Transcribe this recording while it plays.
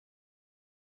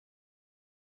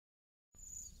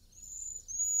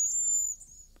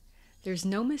There's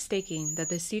no mistaking that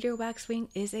the cedar waxwing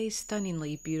is a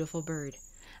stunningly beautiful bird.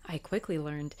 I quickly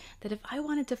learned that if I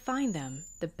wanted to find them,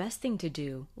 the best thing to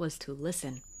do was to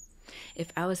listen.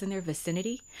 If I was in their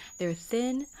vicinity, their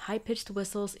thin, high-pitched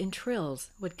whistles and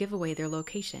trills would give away their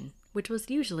location, which was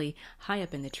usually high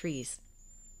up in the trees.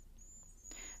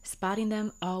 Spotting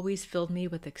them always filled me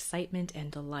with excitement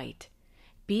and delight.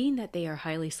 Being that they are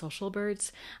highly social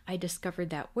birds, I discovered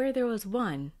that where there was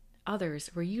one,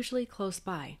 others were usually close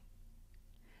by.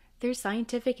 Their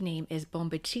scientific name is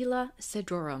Bombycilla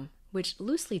cedrorum, which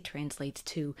loosely translates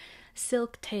to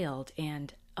silk-tailed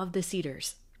and of the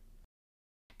cedars.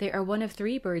 They are one of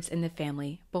 3 birds in the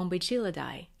family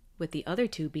Bombychillidae, with the other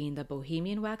 2 being the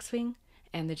Bohemian waxwing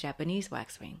and the Japanese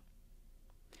waxwing.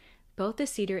 Both the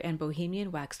Cedar and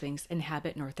Bohemian waxwings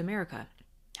inhabit North America.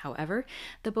 However,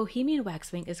 the Bohemian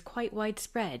waxwing is quite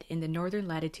widespread in the northern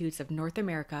latitudes of North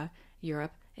America,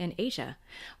 Europe, and Asia,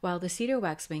 while the cedar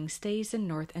waxwing stays in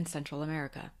North and Central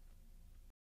America.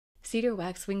 Cedar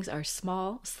waxwings are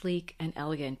small, sleek, and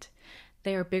elegant.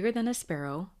 They are bigger than a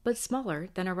sparrow, but smaller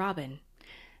than a robin.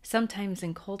 Sometimes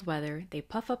in cold weather, they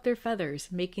puff up their feathers,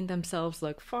 making themselves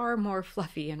look far more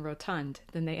fluffy and rotund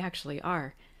than they actually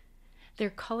are. Their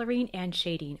coloring and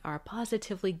shading are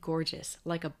positively gorgeous,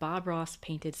 like a Bob Ross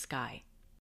painted sky.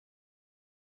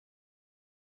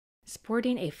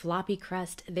 Sporting a floppy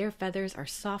crest, their feathers are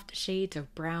soft shades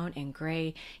of brown and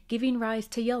gray, giving rise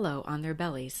to yellow on their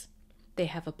bellies. They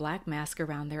have a black mask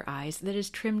around their eyes that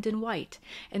is trimmed in white,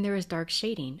 and there is dark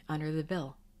shading under the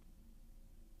bill.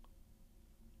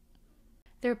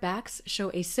 Their backs show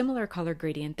a similar color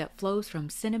gradient that flows from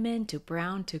cinnamon to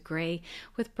brown to gray,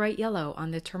 with bright yellow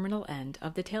on the terminal end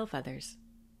of the tail feathers.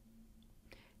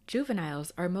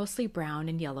 Juveniles are mostly brown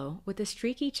and yellow with a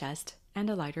streaky chest and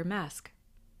a lighter mask.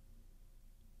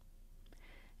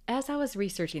 As I was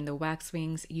researching the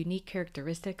waxwings' unique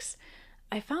characteristics,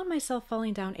 I found myself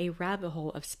falling down a rabbit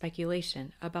hole of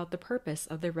speculation about the purpose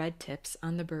of the red tips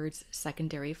on the bird's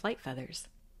secondary flight feathers.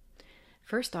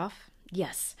 First off,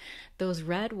 yes, those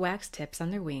red wax tips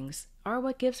on their wings are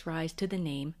what gives rise to the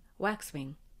name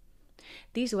waxwing.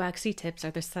 These waxy tips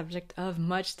are the subject of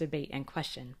much debate and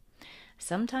question.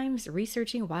 Sometimes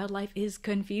researching wildlife is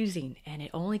confusing, and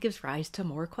it only gives rise to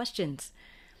more questions.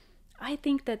 I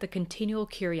think that the continual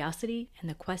curiosity and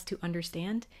the quest to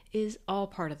understand is all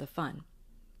part of the fun.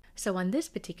 So on this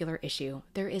particular issue,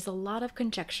 there is a lot of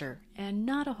conjecture and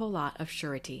not a whole lot of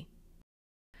surety.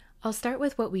 I'll start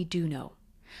with what we do know.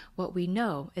 What we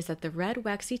know is that the red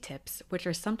waxy tips, which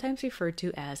are sometimes referred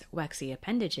to as waxy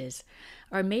appendages,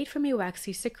 are made from a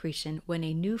waxy secretion when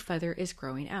a new feather is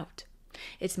growing out.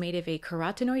 It's made of a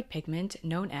carotenoid pigment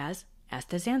known as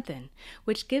astaxanthin,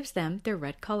 which gives them their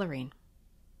red coloring.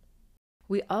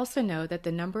 We also know that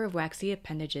the number of waxy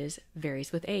appendages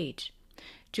varies with age.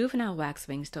 Juvenile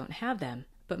waxwings don't have them,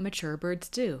 but mature birds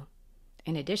do.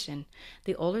 In addition,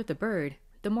 the older the bird,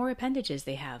 the more appendages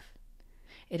they have.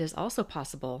 It is also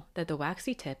possible that the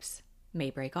waxy tips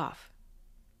may break off.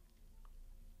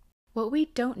 What we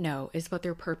don't know is what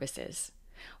their purpose is.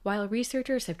 While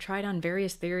researchers have tried on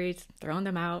various theories, thrown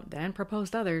them out, then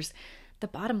proposed others, the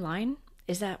bottom line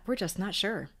is that we're just not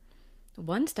sure.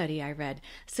 One study I read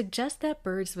suggests that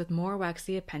birds with more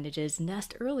waxy appendages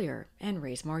nest earlier and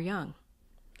raise more young.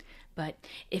 But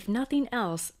if nothing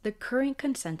else, the current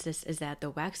consensus is that the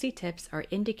waxy tips are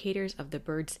indicators of the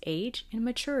bird's age and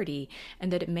maturity,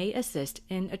 and that it may assist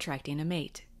in attracting a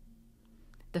mate.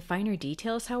 The finer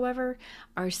details, however,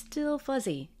 are still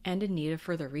fuzzy and in need of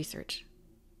further research.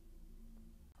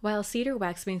 While cedar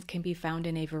waxwings can be found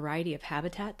in a variety of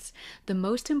habitats, the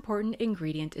most important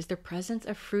ingredient is the presence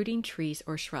of fruiting trees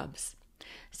or shrubs.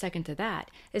 Second to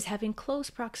that is having close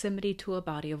proximity to a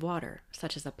body of water,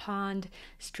 such as a pond,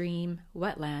 stream,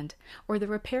 wetland, or the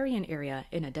riparian area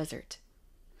in a desert.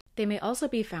 They may also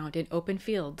be found in open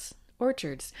fields,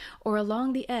 orchards, or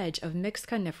along the edge of mixed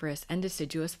coniferous and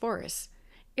deciduous forests,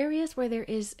 areas where there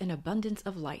is an abundance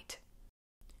of light.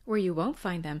 Where you won't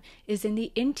find them is in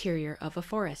the interior of a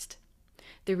forest.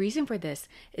 The reason for this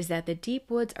is that the deep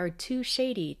woods are too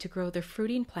shady to grow the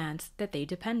fruiting plants that they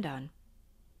depend on.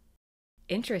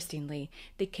 Interestingly,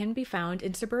 they can be found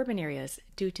in suburban areas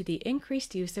due to the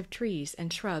increased use of trees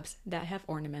and shrubs that have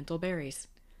ornamental berries.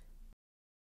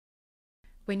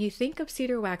 When you think of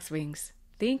cedar waxwings,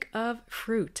 think of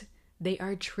fruit. They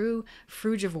are true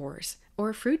frugivores,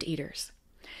 or fruit eaters.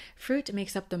 Fruit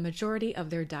makes up the majority of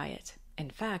their diet. In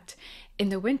fact, in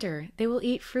the winter, they will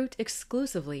eat fruit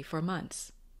exclusively for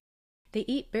months. They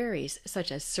eat berries such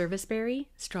as serviceberry,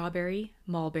 strawberry,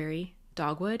 mulberry,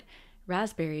 dogwood,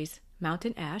 raspberries,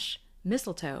 mountain ash,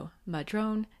 mistletoe,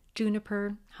 madrone,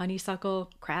 juniper,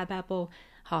 honeysuckle, crabapple,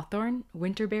 hawthorn,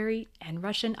 winterberry, and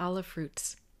Russian olive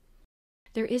fruits.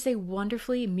 There is a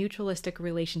wonderfully mutualistic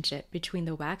relationship between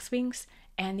the waxwings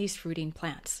and these fruiting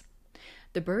plants.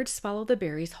 The birds swallow the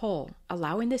berries whole,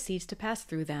 allowing the seeds to pass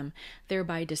through them,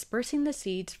 thereby dispersing the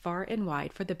seeds far and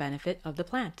wide for the benefit of the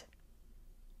plant.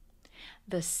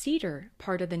 The cedar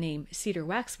part of the name cedar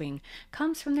waxwing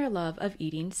comes from their love of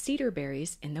eating cedar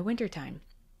berries in the wintertime.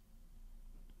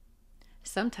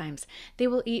 Sometimes they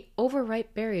will eat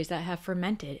overripe berries that have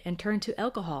fermented and turned to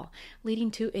alcohol,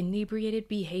 leading to inebriated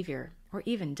behavior or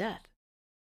even death.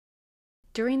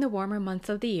 During the warmer months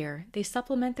of the year, they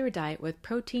supplement their diet with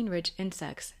protein-rich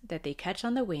insects that they catch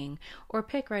on the wing or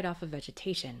pick right off of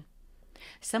vegetation.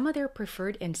 Some of their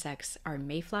preferred insects are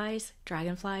mayflies,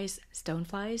 dragonflies,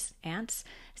 stoneflies, ants,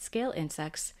 scale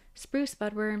insects, spruce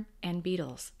budworm, and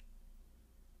beetles.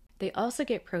 They also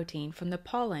get protein from the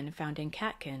pollen found in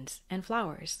catkins and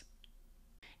flowers.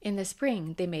 In the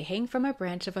spring, they may hang from a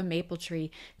branch of a maple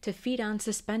tree to feed on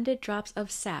suspended drops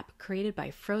of sap created by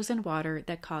frozen water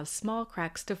that cause small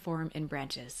cracks to form in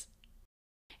branches.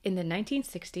 In the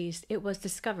 1960s, it was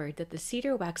discovered that the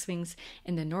cedar waxwings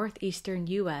in the northeastern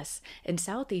U.S. and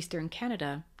southeastern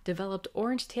Canada developed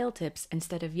orange tail tips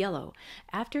instead of yellow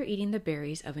after eating the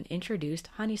berries of an introduced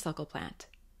honeysuckle plant.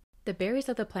 The berries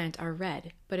of the plant are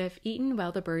red, but if eaten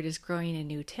while the bird is growing a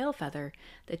new tail feather,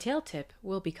 the tail tip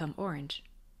will become orange.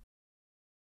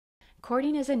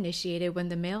 Courting is initiated when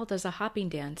the male does a hopping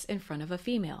dance in front of a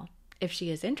female. If she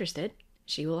is interested,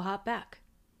 she will hop back.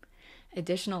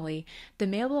 Additionally, the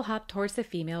male will hop towards the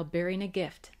female bearing a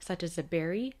gift, such as a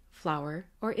berry, flower,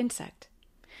 or insect.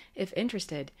 If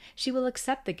interested, she will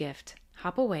accept the gift,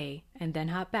 hop away, and then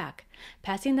hop back,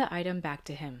 passing the item back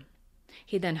to him.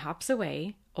 He then hops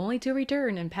away, only to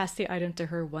return and pass the item to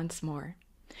her once more.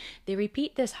 They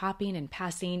repeat this hopping and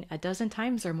passing a dozen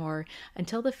times or more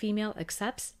until the female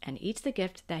accepts and eats the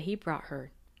gift that he brought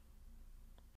her.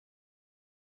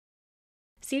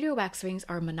 Cedar waxwings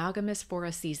are monogamous for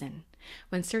a season.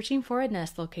 When searching for a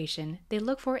nest location, they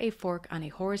look for a fork on a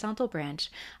horizontal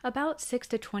branch about 6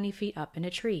 to 20 feet up in a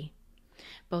tree.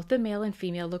 Both the male and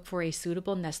female look for a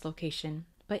suitable nest location,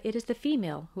 but it is the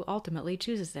female who ultimately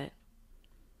chooses it.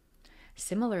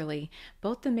 Similarly,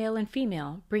 both the male and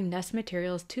female bring nest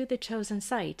materials to the chosen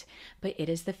site, but it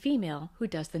is the female who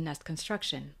does the nest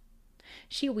construction.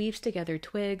 She weaves together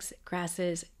twigs,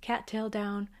 grasses, cattail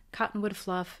down, cottonwood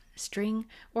fluff, string,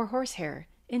 or horsehair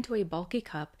into a bulky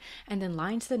cup and then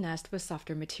lines the nest with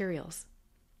softer materials.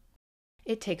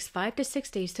 It takes 5 to 6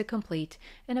 days to complete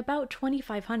and about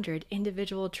 2,500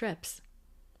 individual trips.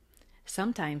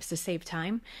 Sometimes, to save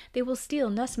time, they will steal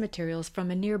nest materials from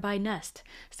a nearby nest,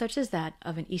 such as that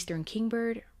of an eastern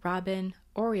kingbird, robin,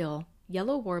 oriole,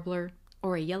 yellow warbler,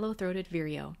 or a yellow-throated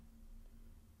vireo.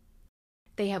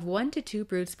 They have 1 to 2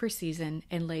 broods per season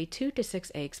and lay 2 to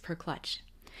 6 eggs per clutch.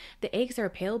 The eggs are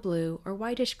pale blue or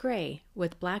whitish gray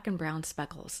with black and brown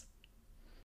speckles.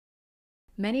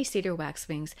 Many cedar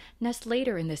waxwings nest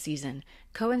later in the season,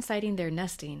 coinciding their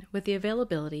nesting with the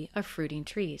availability of fruiting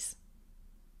trees.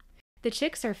 The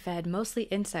chicks are fed mostly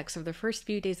insects for the first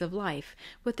few days of life,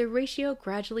 with the ratio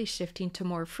gradually shifting to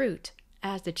more fruit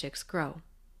as the chicks grow.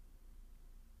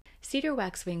 Cedar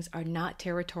waxwings are not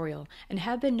territorial and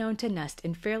have been known to nest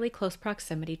in fairly close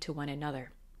proximity to one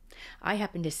another. I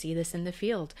happened to see this in the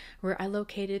field, where I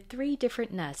located 3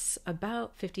 different nests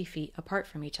about 50 feet apart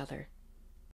from each other.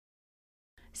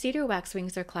 Cedar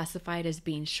waxwings are classified as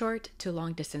being short to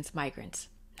long-distance migrants.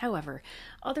 However,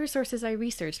 other sources I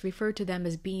researched refer to them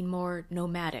as being more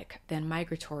nomadic than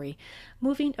migratory,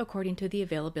 moving according to the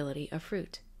availability of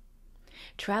fruit.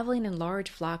 Traveling in large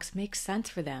flocks makes sense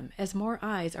for them as more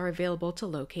eyes are available to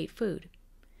locate food.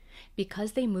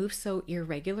 Because they move so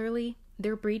irregularly,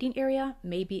 their breeding area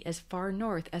may be as far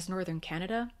north as northern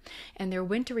Canada, and their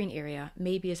wintering area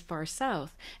may be as far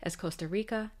south as Costa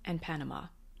Rica and Panama.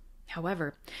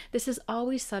 However, this is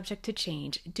always subject to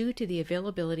change due to the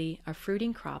availability of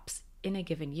fruiting crops in a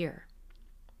given year.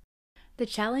 The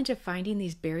challenge of finding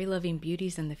these berry-loving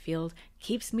beauties in the field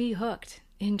keeps me hooked,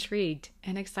 intrigued,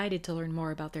 and excited to learn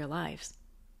more about their lives.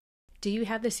 Do you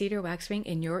have the cedar waxwing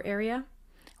in your area?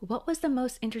 What was the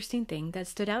most interesting thing that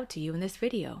stood out to you in this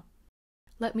video?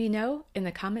 Let me know in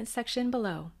the comments section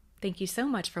below. Thank you so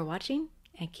much for watching,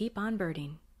 and keep on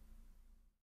birding.